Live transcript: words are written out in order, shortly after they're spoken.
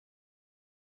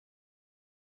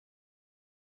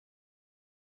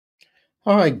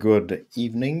Hi, good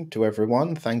evening to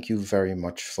everyone. Thank you very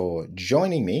much for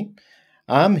joining me.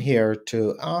 I'm here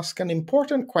to ask an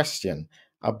important question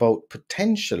about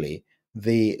potentially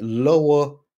the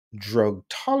lower drug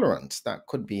tolerance that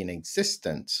could be in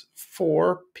existence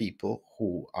for people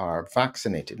who are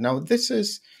vaccinated. Now, this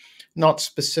is not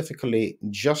specifically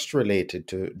just related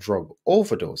to drug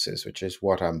overdoses, which is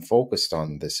what I'm focused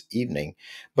on this evening,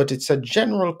 but it's a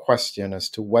general question as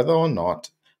to whether or not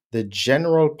the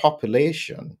general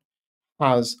population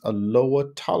has a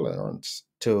lower tolerance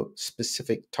to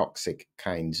specific toxic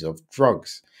kinds of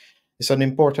drugs. It's an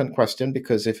important question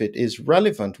because if it is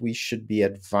relevant, we should be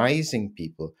advising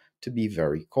people to be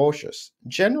very cautious.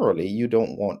 Generally, you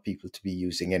don't want people to be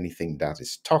using anything that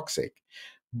is toxic.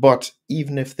 But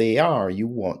even if they are, you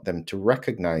want them to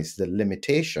recognize the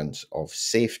limitations of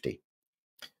safety.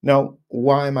 Now,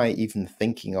 why am I even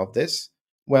thinking of this?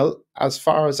 Well, as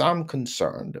far as I'm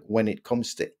concerned, when it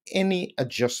comes to any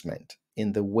adjustment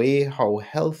in the way how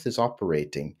health is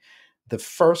operating, the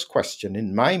first question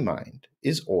in my mind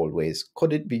is always,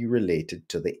 could it be related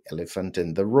to the elephant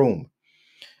in the room?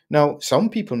 Now, some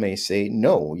people may say,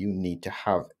 no, you need to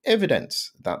have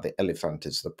evidence that the elephant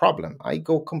is the problem. I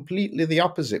go completely the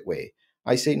opposite way.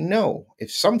 I say, no,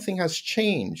 if something has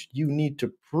changed, you need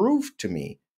to prove to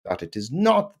me that it is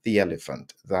not the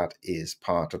elephant that is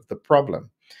part of the problem.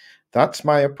 That's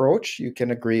my approach. You can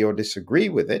agree or disagree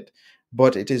with it,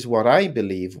 but it is what I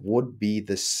believe would be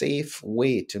the safe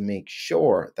way to make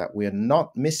sure that we're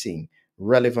not missing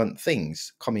relevant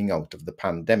things coming out of the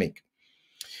pandemic.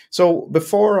 So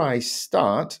before I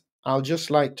start, I'll just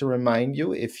like to remind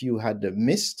you, if you had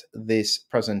missed this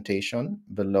presentation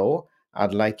below,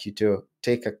 I'd like you to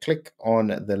take a click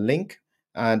on the link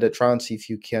and try and see if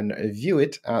you can view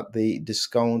it at the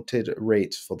discounted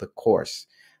rates for the course.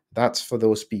 That's for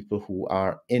those people who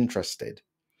are interested.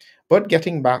 But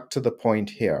getting back to the point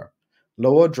here,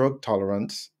 lower drug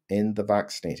tolerance in the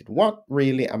vaccinated. What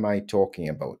really am I talking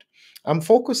about? I'm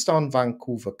focused on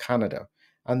Vancouver, Canada,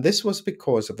 and this was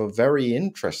because of a very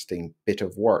interesting bit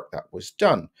of work that was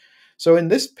done. So, in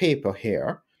this paper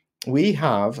here, we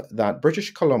have that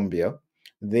British Columbia,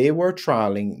 they were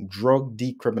trialing drug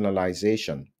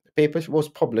decriminalization. The paper was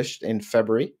published in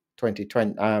February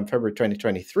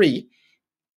 2023,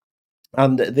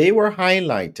 and they were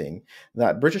highlighting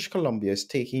that British Columbia is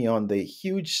taking on the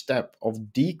huge step of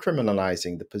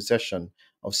decriminalizing the possession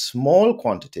of small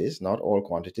quantities, not all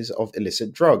quantities, of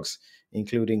illicit drugs,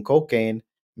 including cocaine,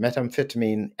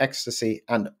 methamphetamine, ecstasy,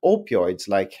 and opioids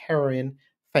like heroin,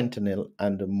 fentanyl,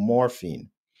 and morphine.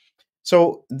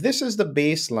 So, this is the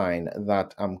baseline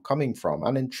that I'm coming from.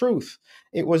 And in truth,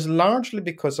 it was largely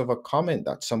because of a comment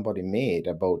that somebody made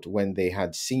about when they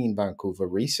had seen Vancouver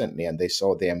recently and they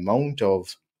saw the amount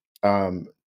of um,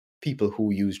 people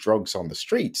who use drugs on the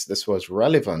streets. This was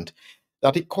relevant,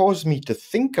 that it caused me to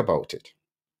think about it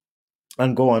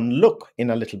and go and look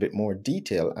in a little bit more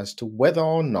detail as to whether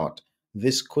or not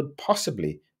this could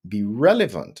possibly be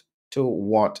relevant to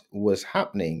what was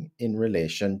happening in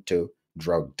relation to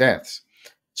drug deaths.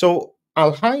 So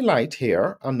I'll highlight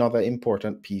here another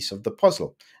important piece of the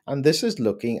puzzle, and this is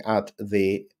looking at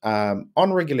the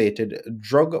unregulated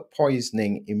drug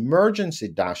poisoning emergency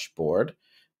dashboard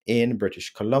in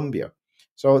British Columbia.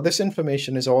 So this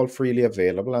information is all freely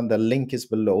available, and the link is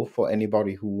below for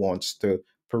anybody who wants to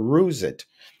peruse it.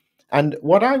 And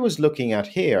what I was looking at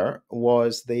here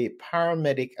was the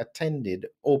paramedic attended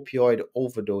opioid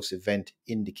overdose event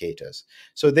indicators.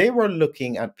 So they were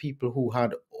looking at people who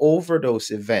had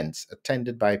overdose events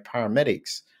attended by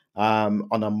paramedics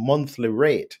on a monthly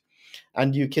rate.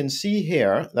 And you can see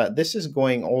here that this is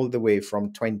going all the way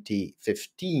from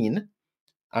 2015,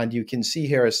 and you can see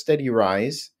here a steady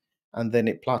rise, and then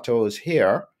it plateaus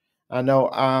here. And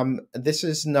now this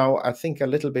is now, I think, a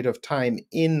little bit of time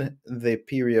in the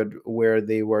period where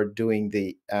they were doing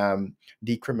the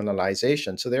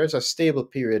decriminalization. So there's a stable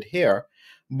period here.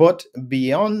 But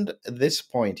beyond this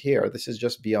point here, this is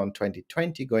just beyond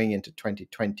 2020 going into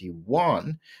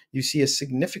 2021, you see a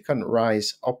significant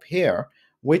rise up here,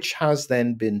 which has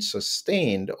then been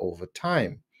sustained over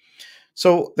time.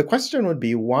 So the question would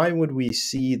be, why would we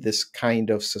see this kind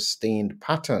of sustained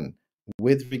pattern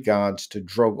with regards to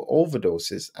drug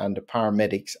overdoses and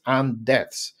paramedics and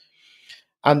deaths?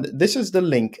 And this is the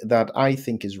link that I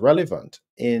think is relevant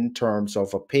in terms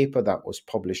of a paper that was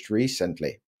published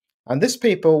recently. And this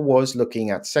paper was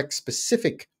looking at sex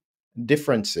specific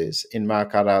differences in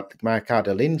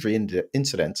myocardial injury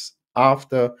incidents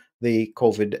after the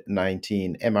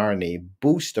COVID-19 mRNA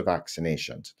booster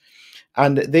vaccinations.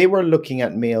 And they were looking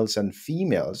at males and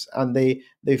females, and they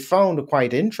found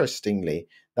quite interestingly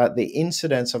that the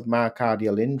incidence of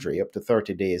myocardial injury up to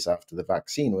 30 days after the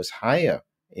vaccine was higher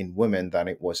in women than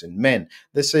it was in men.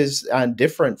 This is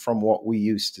different from what we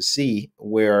used to see,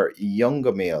 where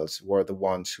younger males were the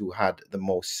ones who had the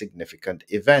most significant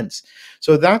events.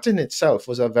 So that in itself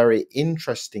was a very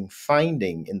interesting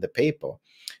finding in the paper.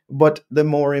 But the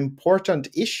more important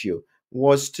issue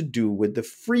was to do with the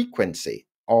frequency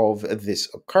of this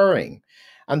occurring.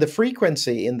 And the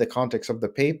frequency in the context of the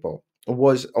paper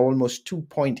was almost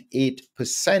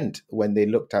 2.8% when they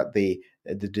looked at the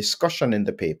discussion in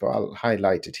the paper. I'll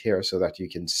highlight it here so that you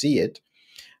can see it.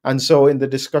 And so, in the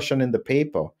discussion in the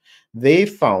paper, they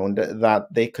found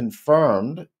that they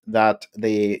confirmed that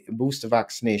the booster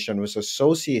vaccination was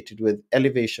associated with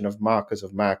elevation of markers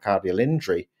of myocardial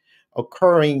injury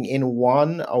occurring in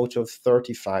 1 out of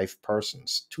 35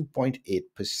 persons,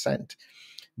 2.8%.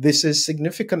 This is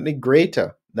significantly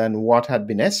greater than what had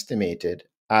been estimated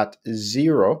at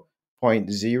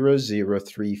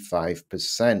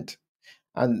 0.0035%.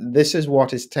 And this is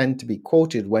what is tend to be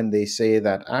quoted when they say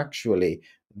that actually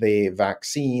the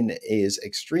vaccine is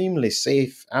extremely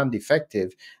safe and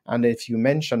effective. And if you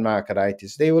mention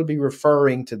myocarditis, they will be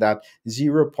referring to that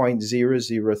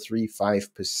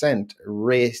 0.0035%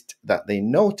 rate that they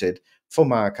noted for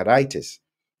myocarditis.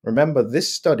 Remember,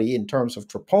 this study, in terms of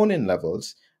troponin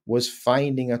levels, was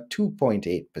finding a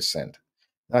 2.8%.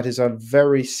 That is a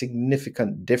very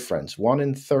significant difference. 1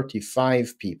 in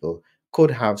 35 people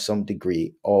could have some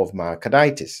degree of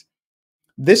myocarditis.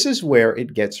 This is where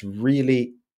it gets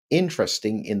really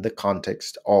interesting in the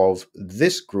context of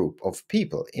this group of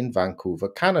people in Vancouver,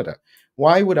 Canada.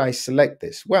 Why would I select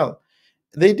this? Well,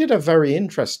 they did a very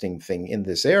interesting thing in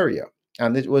this area,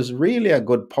 and it was really a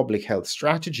good public health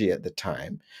strategy at the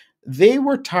time. They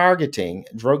were targeting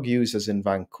drug users in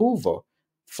Vancouver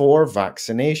for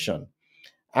vaccination.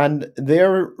 And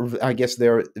I guess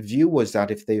their view was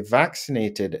that if they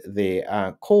vaccinated the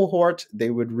cohort, they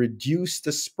would reduce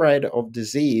the spread of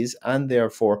disease and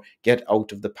therefore get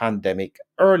out of the pandemic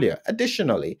earlier.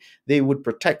 Additionally, they would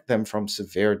protect them from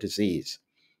severe disease.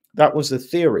 That was the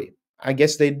theory. I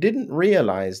guess they didn't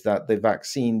realize that the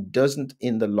vaccine doesn't,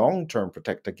 in the long term,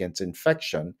 protect against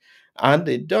infection, and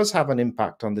it does have an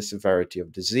impact on the severity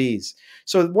of disease.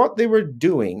 So, what they were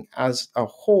doing as a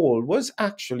whole was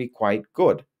actually quite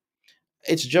good.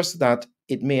 It's just that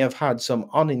it may have had some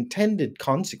unintended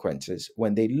consequences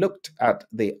when they looked at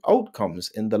the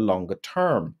outcomes in the longer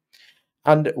term.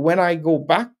 And when I go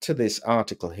back to this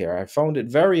article here, I found it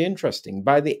very interesting.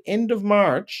 By the end of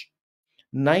March,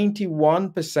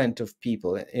 91% of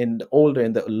people older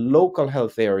in the local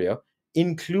health area,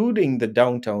 including the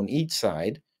downtown east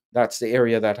side, that's the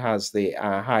area that has the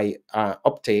high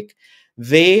uptake,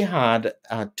 they had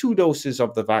 2 doses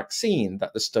of the vaccine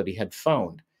that the study had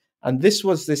found. And this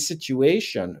was the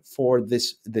situation for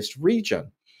this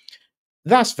region.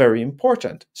 That's very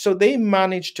important. So they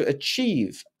managed to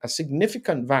achieve a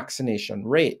significant vaccination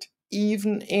rate,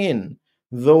 even in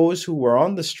those who were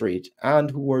on the street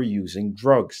and who were using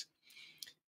drugs.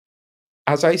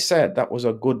 As I said, that was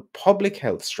a good public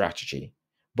health strategy,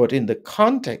 but in the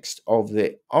context of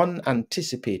the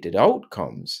unanticipated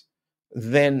outcomes,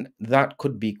 then that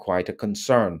could be quite a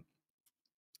concern.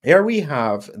 Here we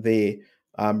have the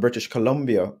British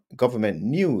Columbia government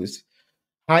news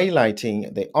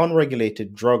highlighting the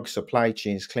unregulated drug supply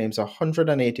chains claims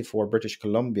 184 British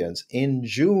Columbians in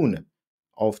June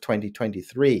of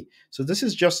 2023. So this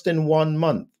is just in 1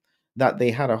 month that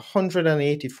they had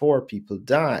 184 people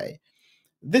die.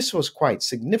 This was quite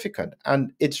significant,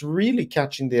 and it's really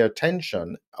catching the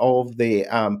attention of the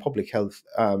public health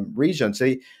regions.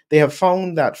 They have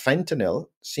found that fentanyl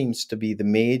seems to be the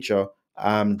major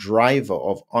driver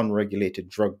of unregulated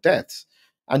drug deaths.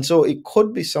 And so it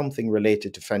could be something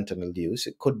related to fentanyl use.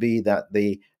 It could be that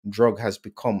the drug has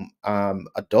become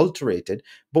adulterated.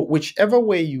 But whichever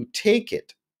way you take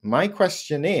it, my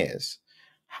question is,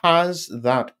 has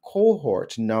that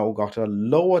cohort now got a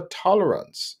lower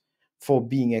tolerance for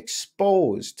being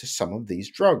exposed to some of these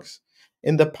drugs?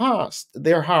 In the past,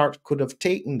 their heart could have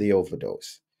taken the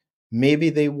overdose. Maybe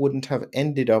they wouldn't have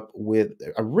ended up with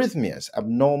arrhythmias,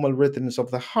 abnormal rhythms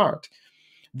of the heart.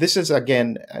 This is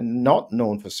again not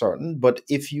known for certain, but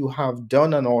if you have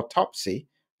done an autopsy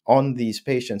on these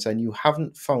patients and you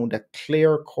haven't found a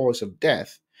clear cause of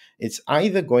death, it's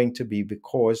either going to be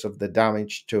because of the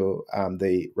damage to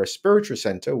the respiratory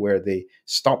center where they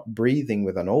stop breathing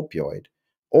with an opioid,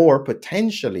 or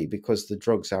potentially because the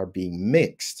drugs are being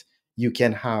mixed. You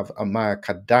can have a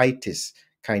myocarditis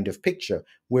kind of picture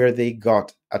where they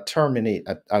got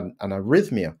an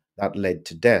arrhythmia that led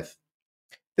to death.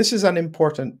 This is an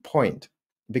important point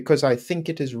because I think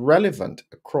it is relevant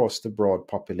across the broad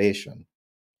population.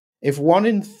 If 1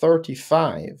 in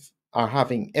 35 are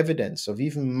having evidence of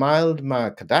even mild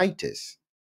myocarditis,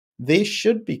 they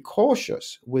should be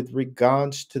cautious with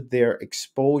regards to their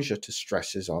exposure to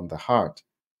stresses on the heart.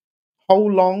 How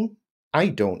long? I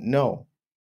don't know.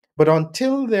 But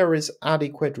until there is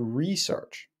adequate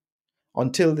research,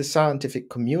 until the scientific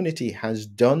community has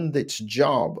done its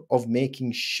job of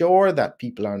making sure that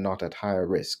people are not at higher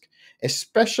risk,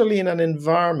 especially in an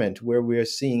environment where we are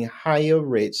seeing higher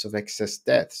rates of excess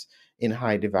deaths in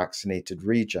highly vaccinated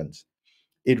regions,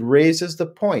 it raises the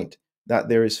point that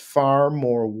there is far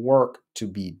more work to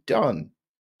be done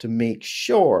to make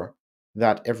sure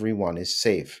that everyone is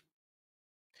safe.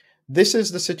 This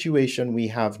is the situation we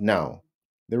have now.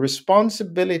 The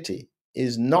responsibility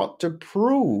is not to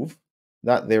prove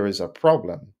that there is a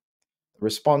problem. The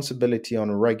responsibility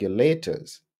on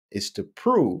regulators is to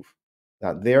prove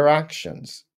that their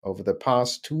actions over the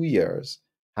past 2 years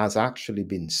has actually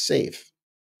been safe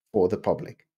for the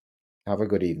public. Have a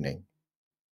good evening.